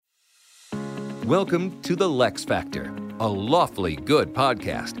Welcome to the LeXFactor, a lawfully good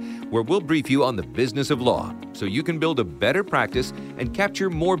podcast where we'll brief you on the business of law so you can build a better practice and capture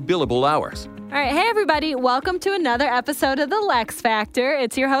more billable hours. All right. Hey, everybody. Welcome to another episode of the LeXFactor.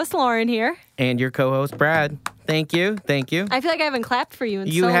 It's your host, Lauren, here. And your co-host, Brad. Thank you. I feel like I haven't clapped for you in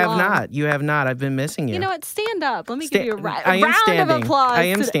You so have long. not. You have not. I've been missing you. You know what? Stand up. Let me give you a round standing. of applause. I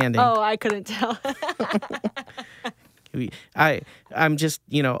am standing. Oh, I couldn't tell. I'm just,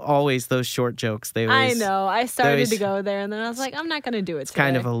 always those short jokes. I know. I started to go there, and then I was like, I'm not going to do it It's today.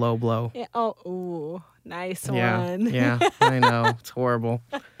 kind of a low blow. Yeah. Oh, ooh, nice one. Yeah, I know. It's horrible.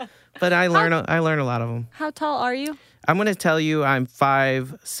 But I learn a lot of them. How tall are you? I'm going to tell you I'm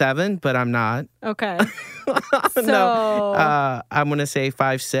 5'7", but I'm not. Okay. No, I'm going to say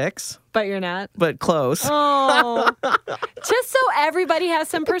 5'6". But you're not. But close. Oh, just so everybody has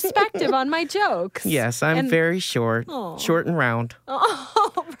some perspective on my jokes. Yes, I'm very short. Oh. Short and round.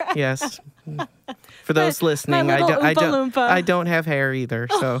 Oh, right. Yes. For those listening, my little I Oompa don't have hair either.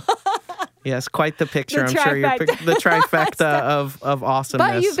 So, yes, quite the picture. The I'm sure you're the trifecta of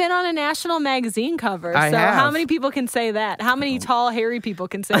awesomeness. But you've been on a national magazine cover. I so have. How many people can say that? How many tall, hairy people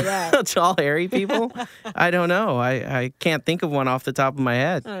can say that? Tall, hairy people? I don't know. I can't think of one off the top of my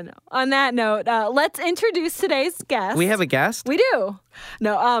head. I know. On that note, let's introduce today's guest. We have a guest? We do.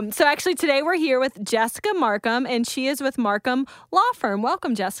 No. So actually today we're here with Jessica Markham, and she is with Markham Law Firm.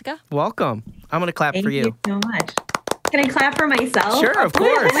 Welcome, Jessica. Welcome. I'm going to clap for you. Thank you so much. Can I clap for myself? Sure, of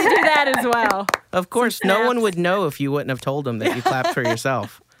course. We do that as well. Of course. No one would know if you wouldn't have told them that you clapped for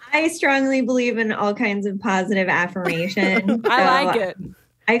yourself. I strongly believe in all kinds of positive affirmation. I like it.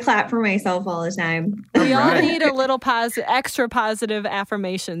 I clap for myself all the time. We all need a little extra positive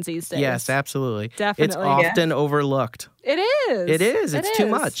affirmations these days. Yes, absolutely. Definitely. It's often overlooked. It is. It is. It's too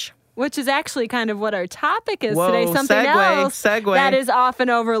much. Which is actually kind of what our topic is Whoa, today. Something else segue. that is often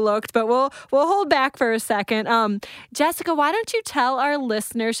overlooked, but we'll hold back for a second. Jessica, why don't you tell our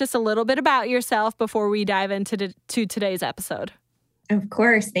listeners just a little bit about yourself before we dive into today's episode? Of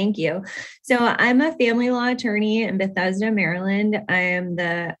course. Thank you. So I'm a family law attorney in Bethesda, Maryland. I am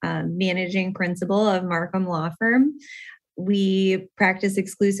the managing principal of Markham Law Firm. We practice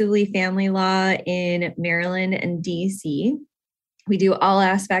exclusively family law in Maryland and DC. We do all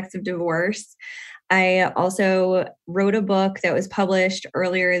aspects of divorce. I also wrote a book that was published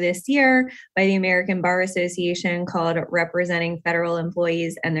earlier this year by the American Bar Association called Representing Federal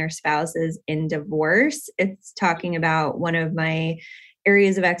Employees and Their Spouses in Divorce. It's talking about one of my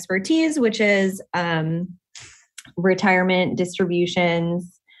areas of expertise, which is retirement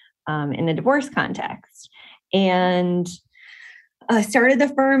distributions in the divorce context. And started the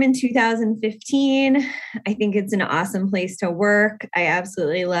firm in 2015. I think it's an awesome place to work. I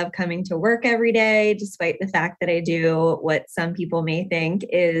absolutely love coming to work every day, despite the fact that I do what some people may think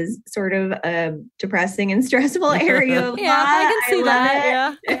is sort of a depressing and stressful area of law. Yeah, I can see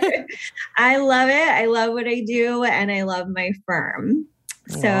that. Yeah. I love it. I love what I do, and I love my firm.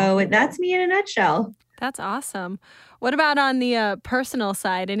 So that's me in a nutshell. That's awesome. What about on the personal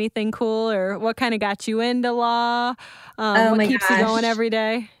side? Anything cool, or what kind of got you into law? What keeps you going every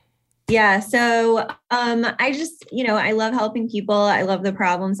day? Yeah. So I just, I love helping people. I love the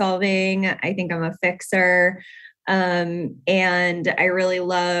problem solving. I think I'm a fixer. And I really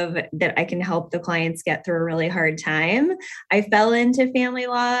love that I can help the clients get through a really hard time. I fell into family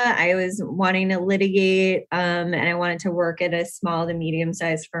law. I was wanting to litigate, and I wanted to work at a small to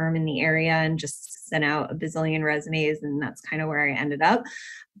medium-sized firm in the area and just sent out a bazillion resumes, and that's kind of where I ended up.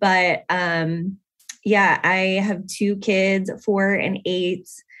 But I have 2 kids, 4 and 8,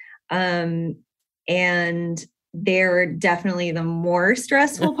 and they're definitely the more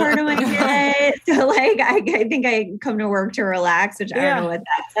stressful part of my day. So I think I come to work to relax, which I don't know what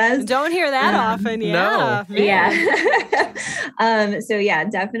that says. Don't hear that often. Yeah. No. Yeah. So yeah,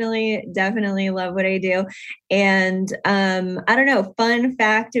 definitely love what I do. And I don't know, fun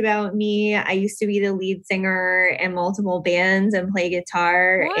fact about me, I used to be the lead singer in multiple bands and play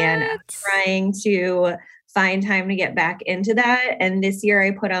guitar. What? And I'm trying to find time to get back into that. And this year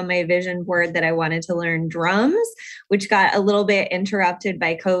I put on my vision board that I wanted to learn drums, which got a little bit interrupted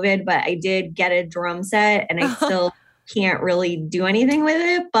by COVID, but I did get a drum set and I still can't really do anything with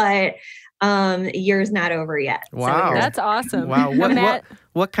it, but year's not over yet. Wow. So That's awesome. Wow.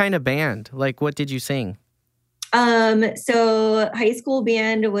 What kind of band? Like, what did you sing? So high school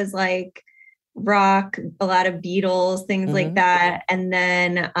band was like rock, a lot of Beatles, things like that. And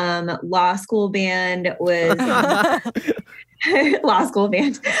then law school band was law school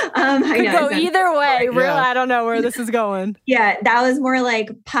band. Could go either way. Really, Yeah. I don't know where this is going. Yeah, that was more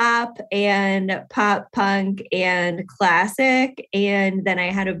like pop and pop punk and classic. And then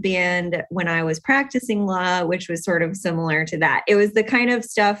I had a band when I was practicing law, which was sort of similar to that. It was the kind of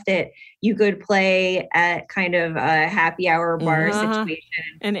stuff that you could play at kind of a happy hour bar situation.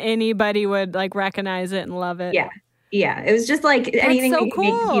 And anybody would like recognize it and love it. Yeah. Yeah. It was just like anything so that could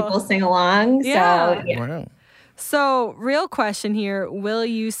make cool. people sing along. Yeah. So, yeah. Wow. So, real question here. Will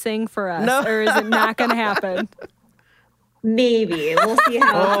you sing for us No. or is it not going to happen? Maybe. We'll see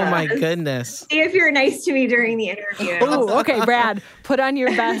how. Oh my goodness. See if you're nice to me during the interview. Oh, okay, Brad. Put on your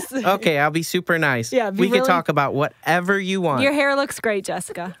best. Okay, I'll be super nice. Yeah, we really- can talk about whatever you want. Your hair looks great,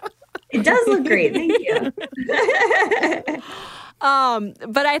 Jessica. It does look great. Thank you.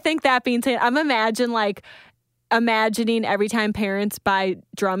 But I think that being said, I'm imagining every time parents buy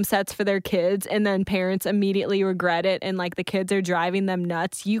drum sets for their kids and then parents immediately regret it and like the kids are driving them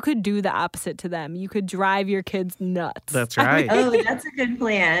nuts. You could do the opposite to them. You could drive your kids nuts. That's right. Oh, that's a good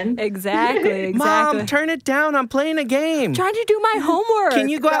plan. Exactly. Mom, turn it down. I'm playing a game. Trying to do my homework. Can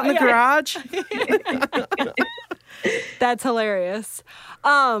you go out in the garage? That's hilarious.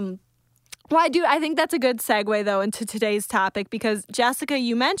 Well, I think that's a good segue, though, into today's topic because, Jessica,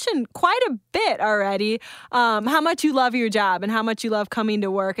 you mentioned quite a bit already how much you love your job and how much you love coming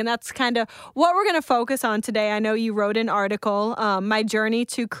to work. And that's kind of what we're going to focus on today. I know you wrote an article, My Journey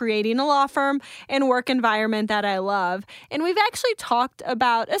to Creating a Law Firm and Work Environment That I Love. And we've actually talked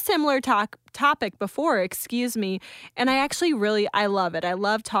about a similar topic before, and I love it. I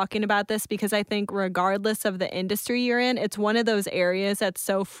love talking about this because I think regardless of the industry you're in, it's one of those areas that's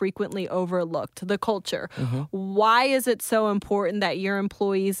so frequently overlooked, the culture. Why is it so important that your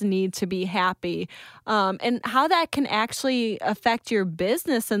employees need to be happy, and how that can actually affect your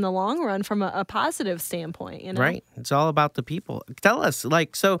business in the long run from a positive standpoint, you know? Right. It's all about the people. Tell us,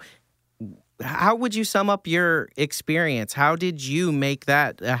 how would you sum up your experience? How did you make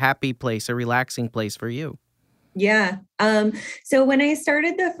that a happy place, a relaxing place for you? Yeah. So when I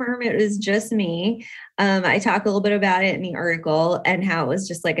started the firm, it was just me. I talk a little bit about it in the article and how it was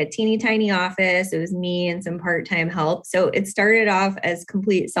just like a teeny tiny office. It was me and some part-time help. So it started off as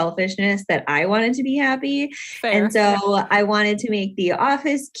complete selfishness that I wanted to be happy. Fair. And so I wanted to make the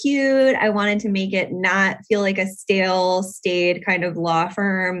office cute. I wanted to make it not feel like a staid kind of law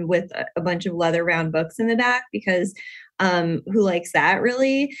firm with a bunch of leather-bound books in the back because who likes that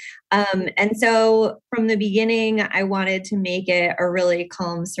really? And so from the beginning, I wanted to make it a really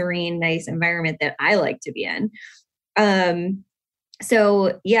calm, serene, nice environment that I like to be in.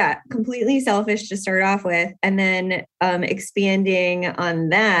 So yeah, completely selfish to start off with. And then expanding on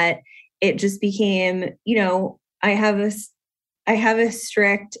that, it just became, I have a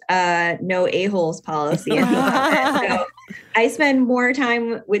strict no a-holes policy. So I spend more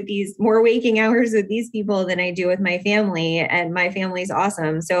time with more waking hours with these people than I do with my family, and my family's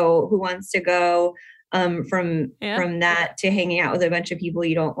awesome. So who wants to go from that to hanging out with a bunch of people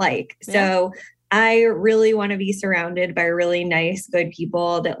you don't like? Yeah. So I really want to be surrounded by really nice, good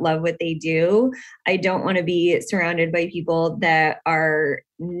people that love what they do. I don't want to be surrounded by people that are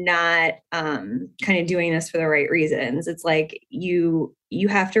not kind of doing this for the right reasons. It's like you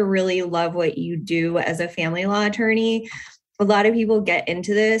have to really love what you do as a family law attorney. A lot of people get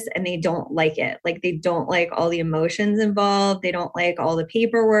into this and they don't like it. Like they don't like all the emotions involved. They don't like all the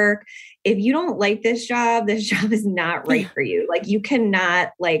paperwork. If you don't like this job is not right for you. Like you cannot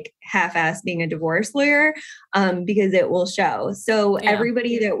like half-ass being a divorce lawyer because it will show. So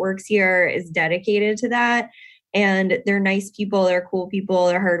everybody that works here is dedicated to that. And they're nice people, they're cool people,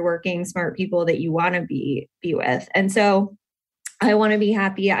 they're hardworking, smart people that you want to be with. And so I want to be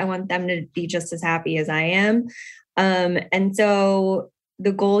happy. I want them to be just as happy as I am. And so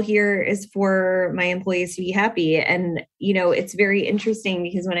the goal here is for my employees to be happy. And, it's very interesting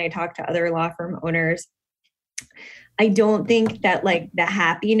because when I talk to other law firm owners, I don't think that like the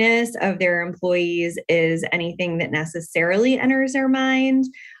happiness of their employees is anything that necessarily enters their mind.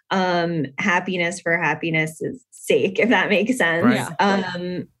 Happiness for happiness' sake, if that makes sense.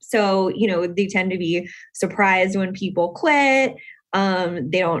 Right. So, they tend to be surprised when people quit.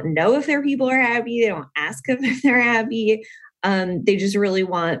 They don't know if their people are happy. They don't ask them if they're happy. They just really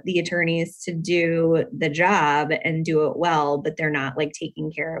want the attorneys to do the job and do it well, but they're not like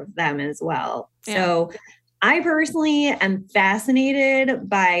taking care of them as well. Yeah. So I personally am fascinated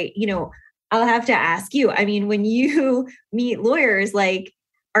by, I'll have to ask you, I mean, when you meet lawyers, like,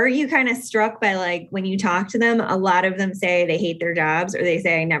 are you kind of struck by like when you talk to them, a lot of them say they hate their jobs, or they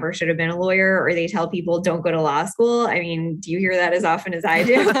say I never should have been a lawyer, or they tell people don't go to law school? I mean, do you hear that as often as I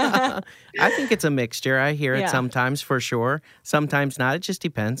do? I think it's a mixture. I hear it sometimes for sure. Sometimes not. It just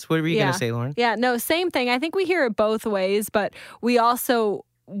depends. What were you going to say, Lauren? Yeah, no, same thing. I think we hear it both ways, but we also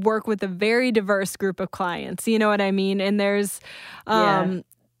work with a very diverse group of clients. You know what I mean? And there's,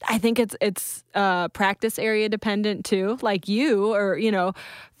 I think it's practice area dependent too, like you, or, you know,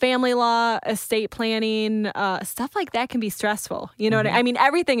 family law, estate planning, stuff like that can be stressful. You know what I mean?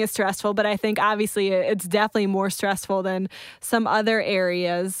 Everything is stressful, but I think obviously it's definitely more stressful than some other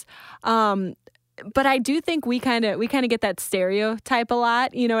areas. But I do think we kind of get that stereotype a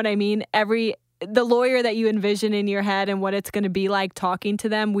lot. You know what I mean? The lawyer that you envision in your head and what it's going to be like talking to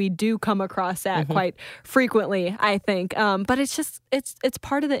them, we do come across that quite frequently, I think. But it's just, it's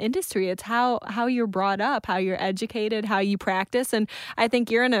part of the industry. It's how you're brought up, how you're educated, how you practice. And I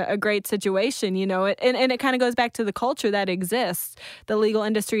think you're in a great situation, you know, and it kind of goes back to the culture that exists. The legal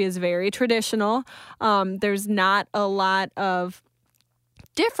industry is very traditional. There's not a lot of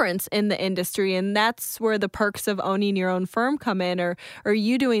difference in the industry, and that's where the perks of owning your own firm come in, or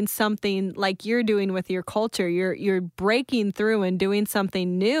you doing something like you're doing with your culture. You're breaking through and doing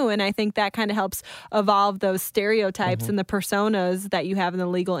something new, and I think that kind of helps evolve those stereotypes and the personas that you have in the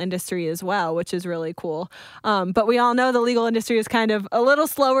legal industry as well, which is really cool. But we all know the legal industry is kind of a little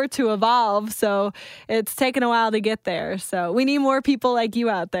slower to evolve, so it's taken a while to get there. So we need more people like you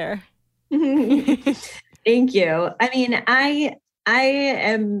out there. Thank you. I mean, I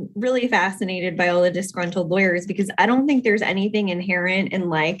am really fascinated by all the disgruntled lawyers, because I don't think there's anything inherent in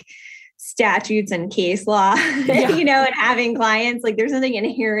like statutes and case law, you know, and having clients. Like there's nothing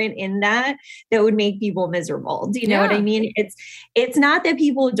inherent in that would make people miserable. Do you know what I mean? It's not that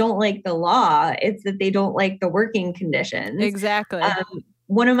people don't like the law. It's that they don't like the working conditions. Exactly.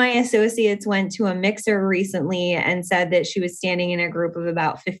 One of my associates went to a mixer recently and said that she was standing in a group of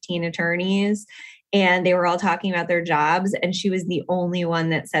about 15 attorneys, and they were all talking about their jobs, and she was the only one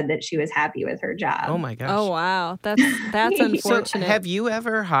that said that she was happy with her job. Oh my gosh. Oh wow. That's unfortunate. So have you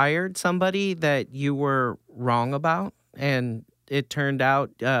ever hired somebody that you were wrong about and it turned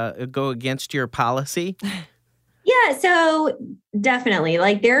out go against your policy? Yeah, so definitely.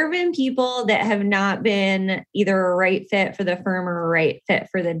 Like there have been people that have not been either a right fit for the firm or a right fit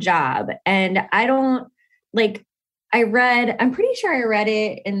for the job. And I'm pretty sure I read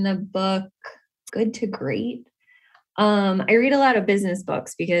it in the book Good to Great. I read a lot of business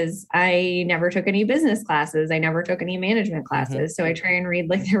books because I never took any business classes. I never took any management classes. So I try and read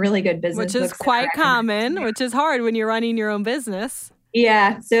like the really good business books. Which is quite common, which is hard when you're running your own business.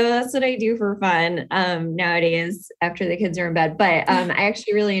 Yeah. So that's what I do for fun nowadays after the kids are in bed. But I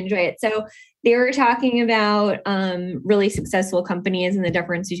actually really enjoy it. So they were talking about really successful companies and the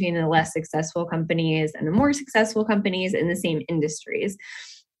difference between the less successful companies and the more successful companies in the same industries.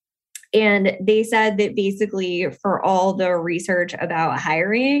 And they said that basically for all the research about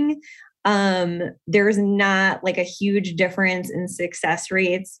hiring, there's not like a huge difference in success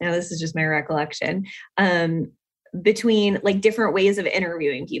rates. Now, this is just my recollection, between like different ways of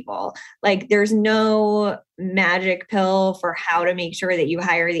interviewing people. Like there's no magic pill for how to make sure that you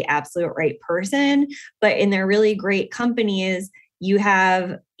hire the absolute right person. But in their really great companies, you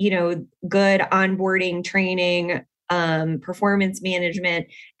have, you know, good onboarding training, performance management.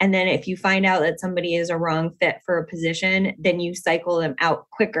 And then if you find out that somebody is a wrong fit for a position, then you cycle them out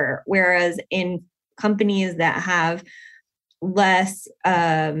quicker. Whereas in companies that have less,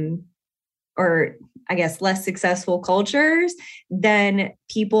 or I guess less successful cultures, then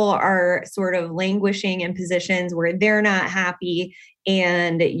people are sort of languishing in positions where they're not happy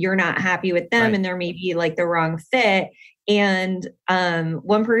and you're not happy with them, and they're maybe like the wrong fit. And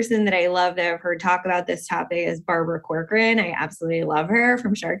one person that I love that I've heard talk about this topic is Barbara Corcoran. I absolutely love her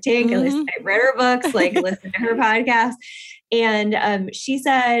from Shark Tank. I've read her books, like listen to her podcast. And she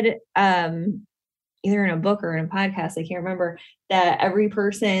said, either in a book or in a podcast, I can't remember, that every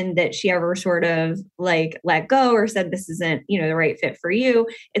person that she ever sort of like let go or said this isn't, you know, the right fit for you,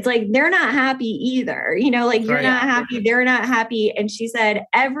 it's like they're not happy either. You know, like you're not happy, they're not happy. And she said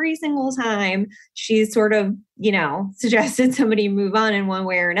every single time she's sort of, you know, suggested somebody move on in one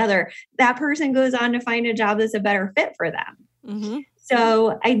way or another, that person goes on to find a job that's a better fit for them.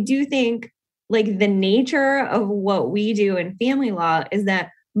 So I do think like the nature of what we do in family law is that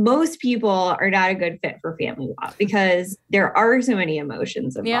most people are not a good fit for family law because there are so many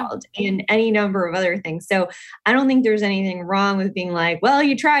emotions involved and any number of other things. So I don't think there's anything wrong with being like, well,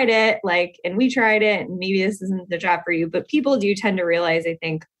 you tried it, like, and we tried it, and maybe this isn't the job for you. But people do tend to realize, I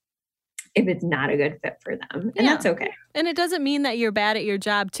think, if it's not a good fit for them. And that's okay. And it doesn't mean that you're bad at your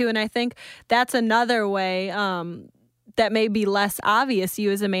job too. And I think that's another way that may be less obvious.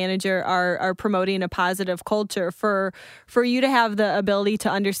 You as a manager are promoting a positive culture for you to have the ability to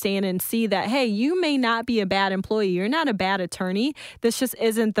understand and see that, hey, you may not be a bad employee. You're not a bad attorney. This just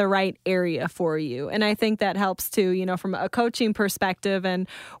isn't the right area for you. And I think that helps too, you know, from a coaching perspective and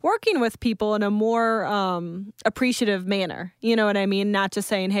working with people in a more appreciative manner. You know what I mean? Not just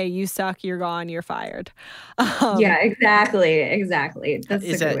saying, hey, you suck, you're gone, you're fired. Yeah, exactly. Is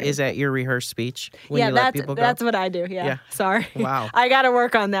that your rehearsed speech when you let people go? That's what I do. Yeah. Sorry. Wow. I got to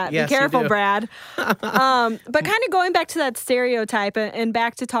work on that. Yes, be careful, you do. Brad. But kind of going back to that stereotype and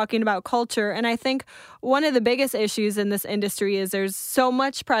back to talking about culture. And I think one of the biggest issues in this industry is there's so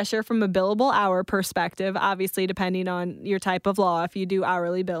much pressure from a billable hour perspective, obviously depending on your type of law, if you do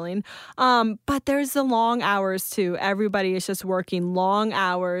hourly billing. But there's the long hours too. Everybody is just working long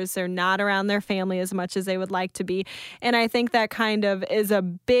hours. They're not around their family as much as they would like to be. And I think that kind of is a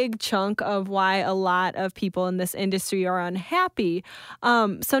big chunk of why a lot of people in this industry are unhappy.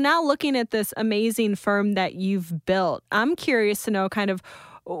 So now looking at this amazing firm that you've built, I'm curious to know kind of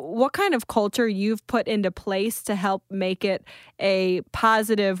what kind of culture you've put into place to help make it a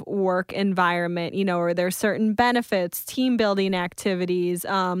positive work environment. You know, are there certain benefits, team building activities,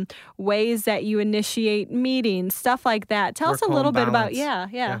 ways that you initiate meetings, stuff like that? Tell us a little bit about, yeah.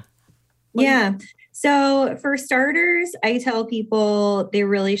 So for starters, I tell people they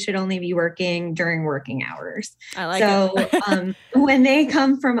really should only be working during working hours. I like it. When they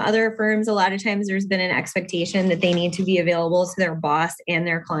come from other firms, a lot of times there's been an expectation that they need to be available to their boss and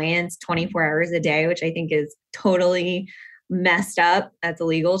their clients 24 hours a day, which I think is totally messed up. That's a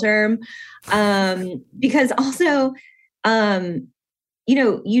legal term. Because also, you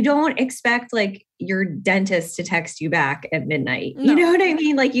know, you don't expect like your dentist to text you back at midnight. No. You know what I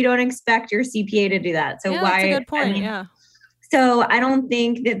mean? Like you don't expect your CPA to do that. So why? That's a good point. So I don't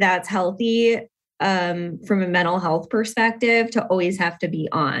think that that's healthy from a mental health perspective to always have to be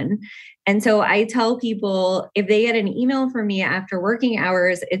on. And so I tell people if they get an email from me after working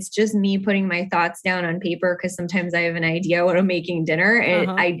hours, it's just me putting my thoughts down on paper because sometimes I have an idea what I'm making dinner. And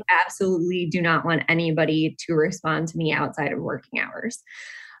I absolutely do not want anybody to respond to me outside of working hours.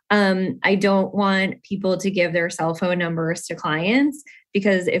 I don't want people to give their cell phone numbers to clients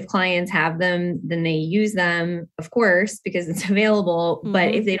because if clients have them, then they use them, of course, because it's available. Mm-hmm.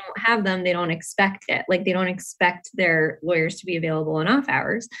 But if they don't have them, they don't expect it. Like they don't expect their lawyers to be available in off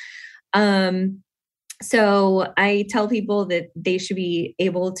hours. So I tell people that they should be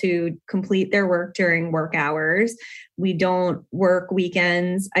able to complete their work during work hours. We don't work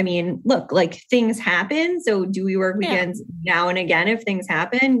weekends. I mean, look, like things happen. So do we work weekends now and again if things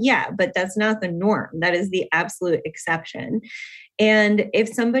happen? Yeah, but that's not the norm. That is the absolute exception. And if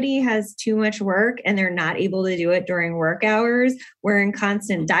somebody has too much work and they're not able to do it during work hours, we're in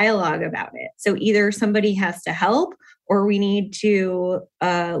constant dialogue about it. So either somebody has to help or we need to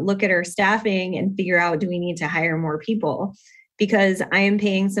look at our staffing and figure out, do we need to hire more people? Because I am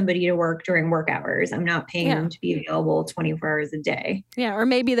paying somebody to work during work hours. I'm not paying them to be available 24 hours a day. Yeah, or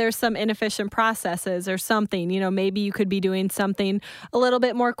maybe there's some inefficient processes or something. You know, maybe you could be doing something a little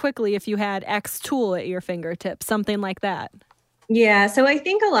bit more quickly if you had X tool at your fingertips, something like that. Yeah, so I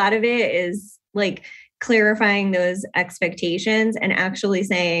think a lot of it is like clarifying those expectations and actually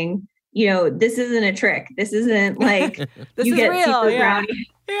saying, you know, this isn't a trick. This isn't like this you is get real, secret brownie.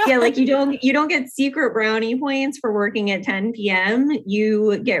 Yeah, like you don't get secret brownie points for working at 10 p.m.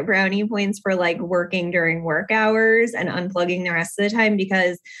 You get brownie points for like working during work hours and unplugging the rest of the time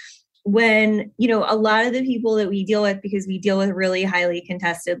because when, you know, a lot of the people that we deal with, because we deal with really highly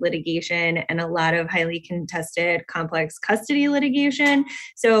contested litigation and a lot of highly contested complex custody litigation.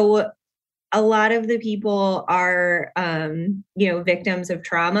 So a lot of the people are, you know, victims of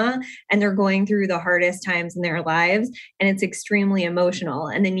trauma and they're going through the hardest times in their lives and it's extremely emotional.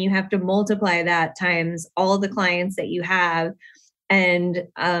 And then you have to multiply that times all the clients that you have. And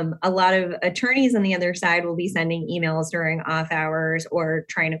a lot of attorneys on the other side will be sending emails during off hours or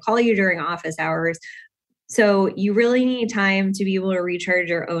trying to call you during office hours. So you really need time to be able to recharge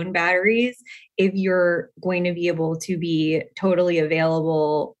your own batteries if you're going to be able to be totally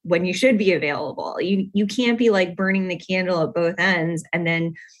available when you should be available. You can't be like burning the candle at both ends and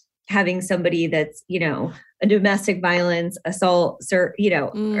then having somebody that's, you know, a domestic violence assault, you know,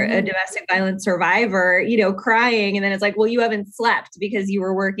 or a domestic violence survivor, you know, crying. And then it's like, well, you haven't slept because you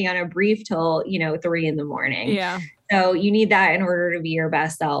were working on a brief till, you know, 3 a.m. Yeah. So you need that in order to be your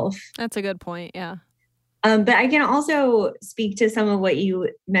best self. That's a good point. Yeah. But I can also speak to some of what you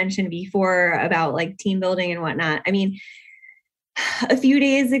mentioned before about like team building and whatnot. I mean, A few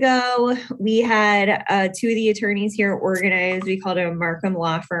days ago, we had two of the attorneys here organized. We called it a Markham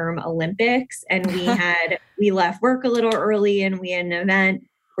Law Firm Olympics. And we left work a little early and we had an event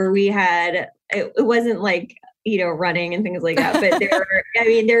where it wasn't like, running and things like that. But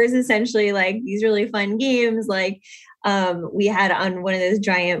there was essentially like these really fun games. Like we had on one of those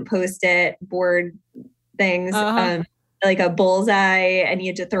giant Post-it board things, like a bullseye, and you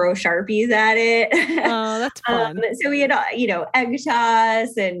had to throw Sharpies at it. Oh, that's fun. So we had, egg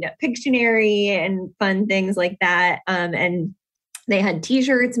toss and Pictionary and fun things like that. And they had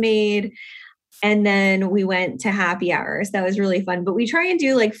t-shirts made. And then we went to happy hours. That was really fun. But we try and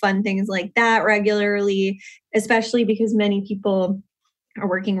do like fun things like that regularly, especially because many people are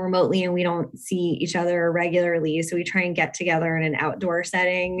working remotely and we don't see each other regularly. So we try and get together in an outdoor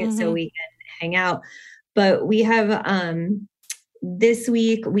setting so we can hang out. But we have, this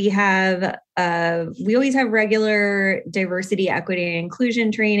week, we always have regular diversity, equity, and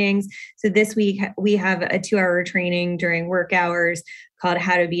inclusion trainings. So this week we have a 2-hour training during work hours called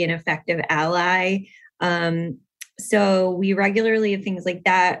How to Be an Effective Ally. So we regularly have things like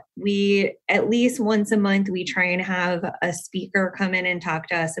that. We, at least once a month, we try and have a speaker come in and talk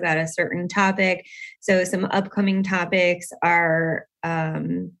to us about a certain topic. So some upcoming topics are,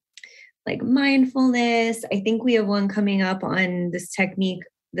 like mindfulness. I think we have one coming up on this technique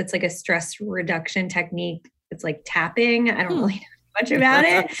that's like a stress reduction technique. It's like tapping. I don't really know much about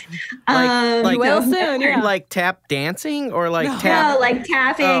it. like will soon, yeah. Like tap dancing or like tap? No, like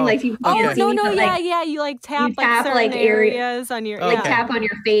tapping. Like you. Oh, you no, like, yeah. You like tap certain like areas on your like tap on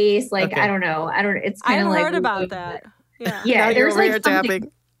your face. Like Okay. I don't know. It's kind of like I've heard about that. Yeah. Yeah, there's like something,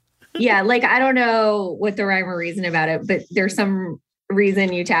 tapping. Yeah, like I don't know what the rhyme or reason about it, but there's some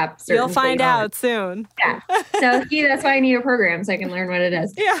reason you tap certain You'll find things. out soon. Yeah. So that's why I need a program so I can learn what it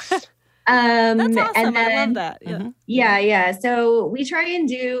is. Yeah. That's awesome. And then, I love that. Yeah. Yeah. So we try and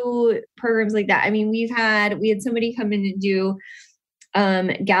do programs like that. I mean, we had somebody come in and do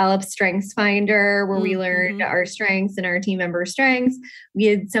Gallup Strengths Finder, where we learned our strengths and our team member strengths. We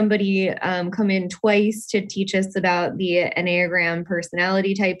had somebody come in twice to teach us about the Enneagram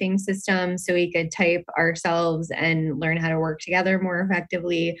personality typing system so we could type ourselves and learn how to work together more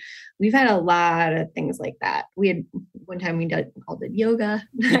effectively. We've had a lot of things like that. We had one time we called it yoga.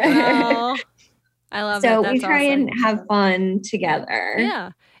 Oh, I love so it. That's we try awesome. and have fun together.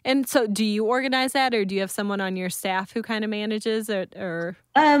 Yeah. And so do you organize that, or do you have someone on your staff who kind of manages it, or?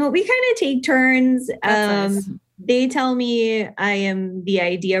 We kind of take turns. That's nice. They tell me I am the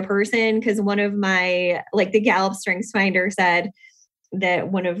idea person because one of my, like the Gallup Strengths Finder said that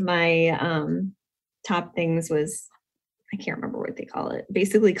one of my top things was, I can't remember what they call it,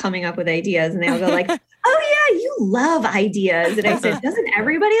 basically coming up with ideas. And they'll go like, oh yeah, you love ideas. And I said, doesn't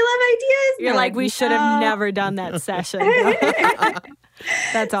everybody love ideas? You're like, we should have never done that session.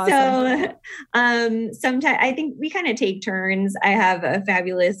 That's awesome. So sometimes I think we kind of take turns. I have a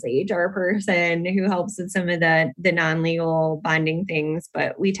fabulous HR person who helps with some of the non-legal bonding things,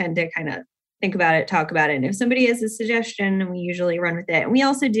 but we tend to kind of think about it, talk about it. And if somebody has a suggestion, we usually run with it. And we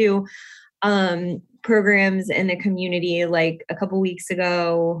also do programs in the community. Like a couple weeks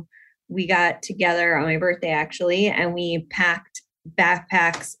ago, we got together on my birthday actually, and we packed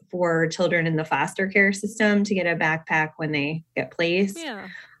backpacks for children in the foster care system to get a backpack when they get placed. Yeah.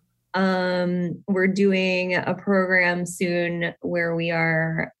 We're doing a program soon where we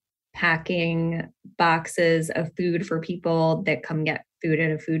are packing boxes of food for people that come get food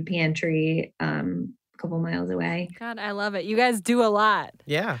at a food pantry a couple miles away. God, I love it. You guys do a lot.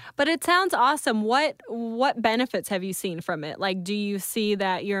 Yeah. But it sounds awesome. What benefits have you seen from it? Like, do you see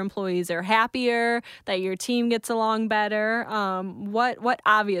that your employees are happier, that your team gets along better? What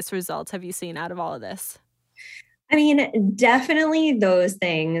obvious results have you seen out of all of this? I mean, definitely those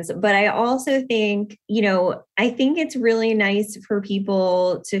things. But I also think, I think it's really nice for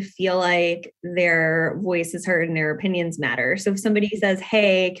people to feel like their voice is heard and their opinions matter. So if somebody says,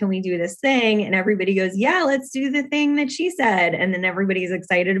 hey, can we do this thing? And everybody goes, yeah, let's do the thing that she said. And then everybody's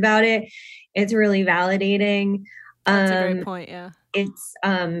excited about it. It's really validating. That's a great point. Yeah. It's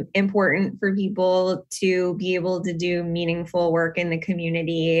important for people to be able to do meaningful work in the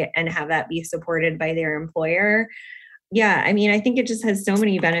community and have that be supported by their employer. Yeah, I mean, I think it just has so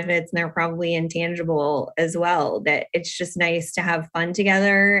many benefits, and they're probably intangible as well, that it's just nice to have fun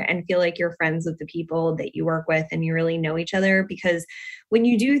together and feel like you're friends with the people that you work with and you really know each other. Because when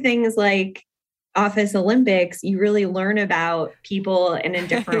you do things like Office Olympics, you really learn about people in a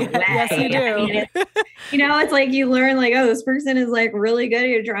different way. Yes, you do. I mean, it's like you learn like, oh, this person is like really good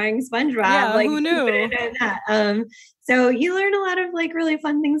at drawing SpongeBob. Yeah, like, who knew? So you learn a lot of like really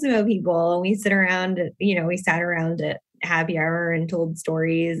fun things about people. And we sat around at happy hour and told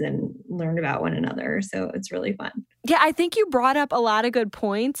stories and learned about one another. So it's really fun. Yeah, I think you brought up a lot of good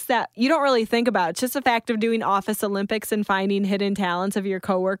points that you don't really think about. It's just the fact of doing office Olympics and finding hidden talents of your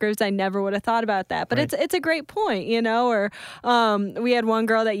coworkers. I never would have thought about that, but Right. it's a great point, you know. Or we had one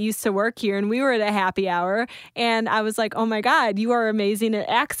girl that used to work here, and we were at a happy hour, and I was like, "Oh my God, you are amazing at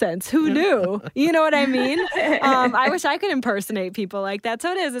accents. Who knew?" You know what I mean? I wish I could impersonate people like that.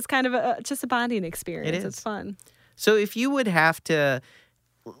 So it is. It's kind of just a bonding experience. It is. It's fun. So if you would have to,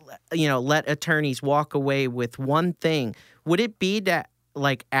 let attorneys walk away with one thing, would it be to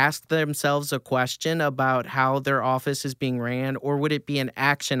ask themselves a question about how their office is being ran, or would it be an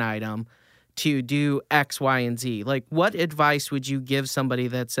action item to do X, Y, and Z? Like, what advice would you give somebody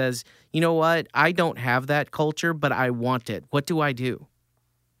that says, you know what, I don't have that culture, but I want it. What do I do?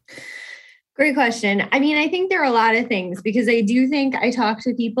 Great question. I mean, I think there are a lot of things, because I do think I talk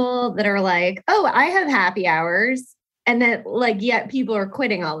to people that are like, oh, I have happy hours. And that yet people are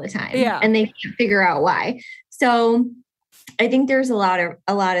quitting all the time, and they can't figure out why. So I think there's a lot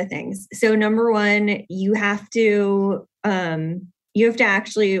of things. So number one, you have to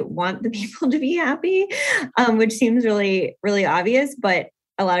actually want the people to be happy, which seems really, really obvious, but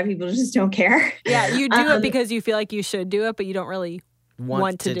a lot of people just don't care. Yeah, you do it because you feel like you should do it, but you don't really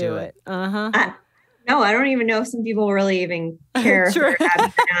want to do it. No, I don't even know if some people really even care if they're happy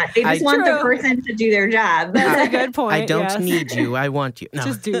or not. They just want the person to do their job. That's a good point. I don't need you. I want you. No.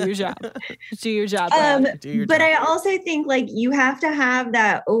 Just do your job. Just do your job. But I also think you have to have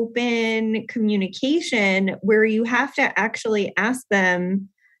that open communication where you have to actually ask them.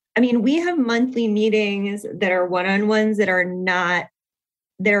 I mean, we have monthly meetings that are one-on-ones that are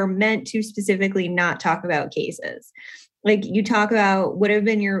meant to specifically not talk about cases. You talk about what have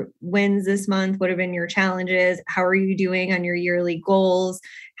been your wins this month? What have been your challenges? How are you doing on your yearly goals?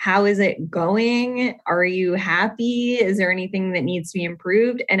 How is it going? Are you happy? Is there anything that needs to be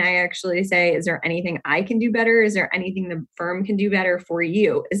improved? And I actually say, is there anything I can do better? Is there anything the firm can do better for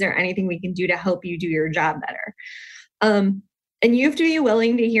you? Is there anything we can do to help you do your job better? And you have to be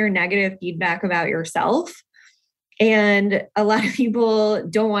willing to hear negative feedback about yourself. And a lot of people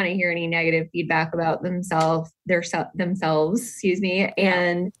don't want to hear any negative feedback about themselves,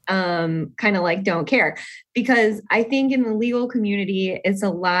 and kind of don't care. Because I think in the legal community, it's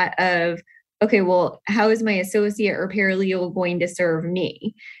a lot of, okay, well, how is my associate or paralegal going to serve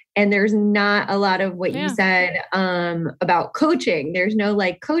me? And there's not a lot of what you said about coaching. There's no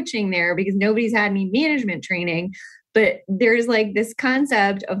coaching there because nobody's had any management training. But there's this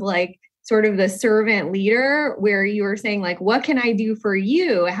concept of sort of the servant leader where you were saying what can I do for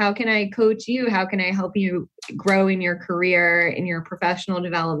you? How can I coach you? How can I help you grow in your career, in your professional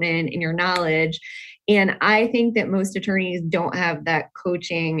development, in your knowledge? And I think that most attorneys don't have that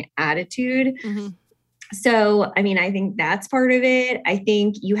coaching attitude. Mm-hmm. So, I mean, I think that's part of it. I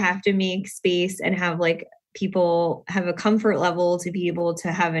think you have to make space and have people have a comfort level to be able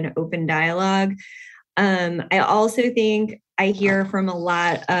to have an open dialogue. I also think I hear from a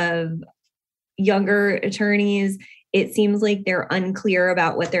lot of younger attorneys, it seems like they're unclear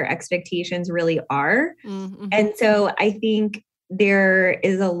about what their expectations really are. Mm-hmm. And so I think there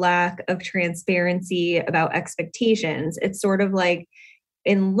is a lack of transparency about expectations. It's sort of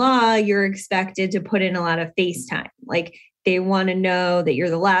in law, you're expected to put in a lot of face time. They want to know that you're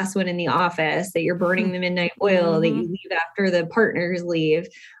the last one in the office, that you're burning the midnight oil, that you leave after the partners leave.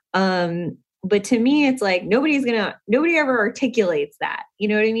 But to me, it's nobody ever articulates that. You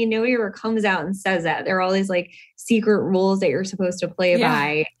know what I mean? Nobody ever comes out and says that. There are all these secret rules that you're supposed to play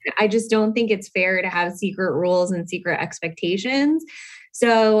by. I just don't think it's fair to have secret rules and secret expectations.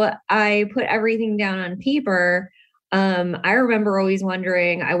 So I put everything down on paper. I remember always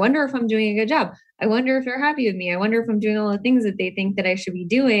wondering, I wonder if I'm doing a good job. I wonder if they're happy with me. I wonder if I'm doing all the things that they think that I should be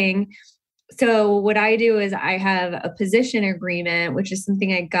doing. So what I do is I have a position agreement, which is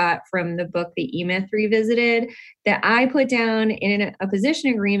something I got from the book that E-Myth Revisited, that I put down in a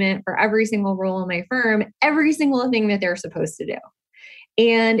position agreement for every single role in my firm, every single thing that they're supposed to do.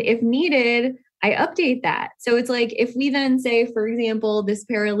 And if needed, I update that. So it's if we then say, for example, this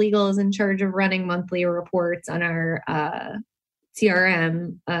paralegal is in charge of running monthly reports on our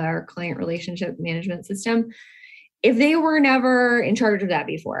CRM, our client relationship management system. If they were never in charge of that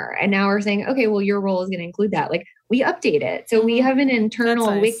before, and now we're saying, okay, well, your role is going to include that. We update it. So we have an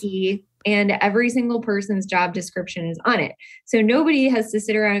internal wiki, and every single person's job description is on it. So nobody has to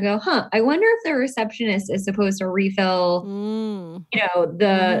sit around and go, I wonder if the receptionist is supposed to refill,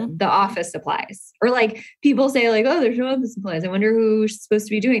 the office supplies. Or people say oh, there's no office supplies. I wonder who's supposed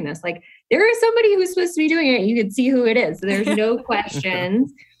to be doing this. There is somebody who's supposed to be doing it. You can see who it is. So there's no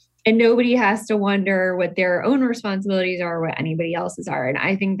questions. and nobody has to wonder what their own responsibilities are, or what anybody else's are. And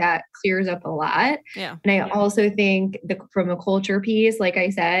I think that clears up a lot. Yeah. And I also think from a culture piece, like I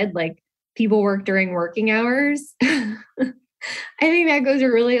said, like people work during working hours. I think that goes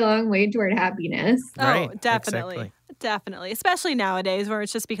a really long way toward happiness. Right, Oh, definitely. exactly. Definitely. Especially nowadays where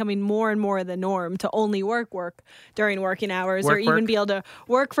it's just becoming more and more the norm to only work during working hours or even be able to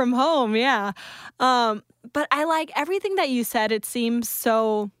work from home. Yeah. But I like everything that you said. It seems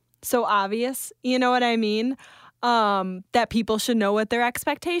so obvious. You know what I mean? That people should know what their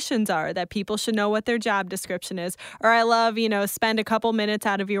expectations are, that people should know what their job description is. Or I love, spend a couple minutes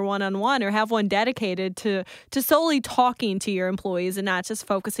out of your one-on-one or have one dedicated to solely talking to your employees and not just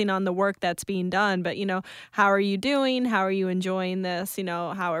focusing on the work that's being done. But, how are you doing? How are you enjoying this?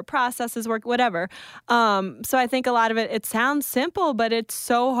 How are processes work? Whatever. So I think a lot of it sounds simple, but it's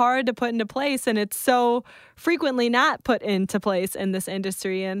so hard to put into place, and it's so frequently not put into place in this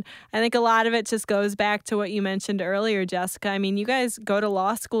industry. And I think a lot of it just goes back to what you mentioned earlier, Jessica. I mean, you guys go to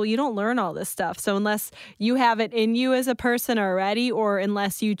law school, you don't learn all this stuff. So unless you have it in you as a person already, or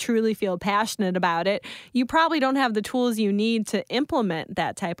unless you truly feel passionate about it, you probably don't have the tools you need to implement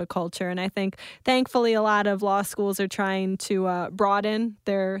that type of culture. And I think, thankfully, a lot of law schools are trying to broaden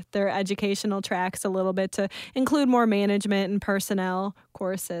their educational tracks a little bit to include more management and personnel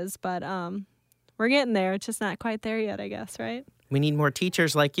courses. But we're getting there. It's just not quite there yet, I guess, right? We need more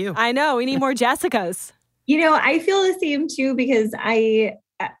teachers like you. I know. We need more Jessicas. I feel the same too, because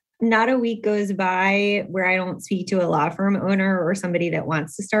not a week goes by where I don't speak to a law firm owner or somebody that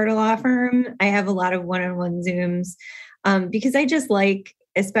wants to start a law firm. I have a lot of one-on-one Zooms because I just like,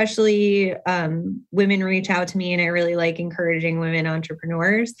 especially women reach out to me, and I really like encouraging women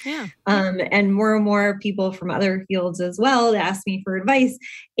entrepreneurs. Yeah. And more people from other fields as well to ask me for advice.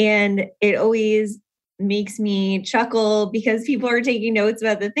 And it always makes me chuckle because people are taking notes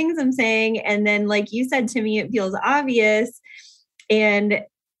about the things I'm saying. And then, like you said to me, it feels obvious. And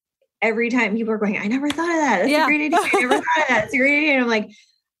every time people are going, I never thought of that. That's a great idea. I never thought of that. It's a great idea. And I'm like,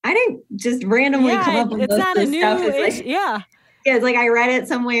 I didn't just randomly come up with it's not a new stuff. It's like, yeah, it's like I read it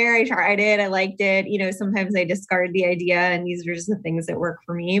somewhere, I tried it, I liked it. Sometimes I discard the idea, and these are just the things that work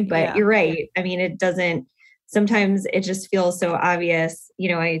for me. But you're right. I mean, sometimes it just feels so obvious.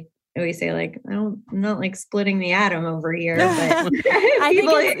 I always say, like, I'm not like splitting the atom over here, but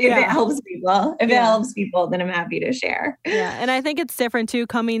if it helps people, then I'm happy to share. Yeah. And I think it's different too,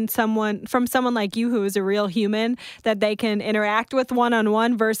 coming from someone like you, who is a real human that they can interact with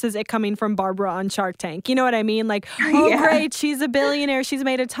one-on-one, versus it coming from Barbara on Shark Tank. You know what I mean? Like, great, she's a billionaire, she's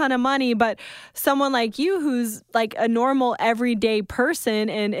made a ton of money, but someone like you who's like a normal everyday person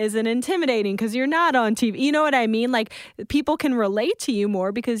and isn't intimidating because you're not on TV. You know what I mean? Like, people can relate to you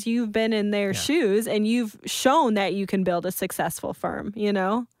more because you've been in their shoes and you've shown that you can build a successful firm,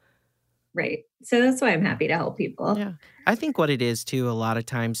 Right. So that's why I'm happy to help people. Yeah. I think what it is too, a lot of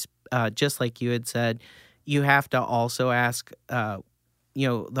times, just like you had said, you have to also ask, the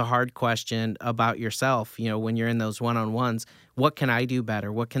hard question about yourself, when you're in those one-on-ones. What can I do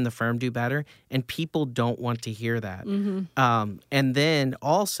better? What can the firm do better? And people don't want to hear that. Mm-hmm. And then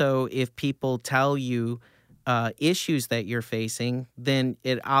also, if people tell you issues that you're facing, then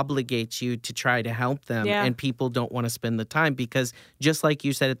it obligates you to try to help them. Yeah. And people don't want to spend the time because, just like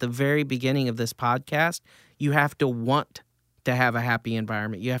you said at the very beginning of this podcast, you have to want to have a happy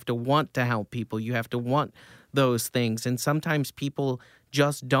environment. You have to want to help people. You have to want those things. And sometimes people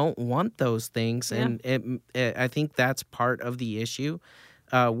just don't want those things. Yeah. And I think that's part of the issue.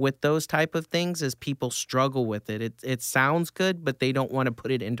 With those type of things is people struggle with it. It sounds good, but they don't want to put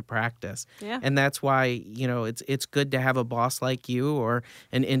it into practice. Yeah. And that's why, it's good to have a boss like you or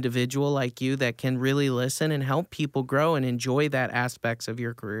an individual like you that can really listen and help people grow and enjoy that aspects of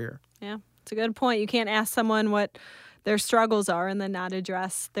your career. Yeah, it's a good point. You can't ask someone what their struggles are and then not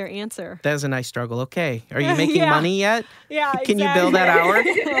address their answer. That's a nice struggle. Okay. Are you making money yet? Yeah, Can you bill that hour?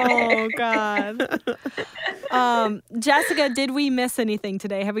 Oh, God. Jessica, did we miss anything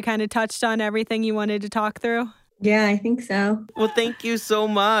today? Have we kind of touched on everything you wanted to talk through? Yeah, I think so. Well, thank you so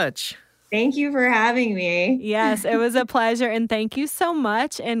much. Thank you for having me. Yes, it was a pleasure. And thank you so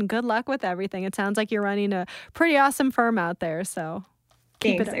much. And good luck with everything. It sounds like you're running a pretty awesome firm out there. So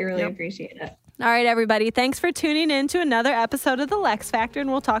thanks. I really appreciate it. All right, everybody. Thanks for tuning in to another episode of The LeXFactor,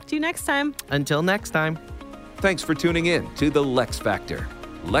 and we'll talk to you next time. Until next time. Thanks for tuning in to The LeXFactor.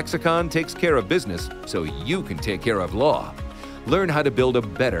 Lexicon takes care of business so you can take care of law. Learn how to build a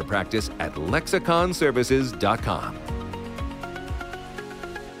better practice at lexiconservices.com.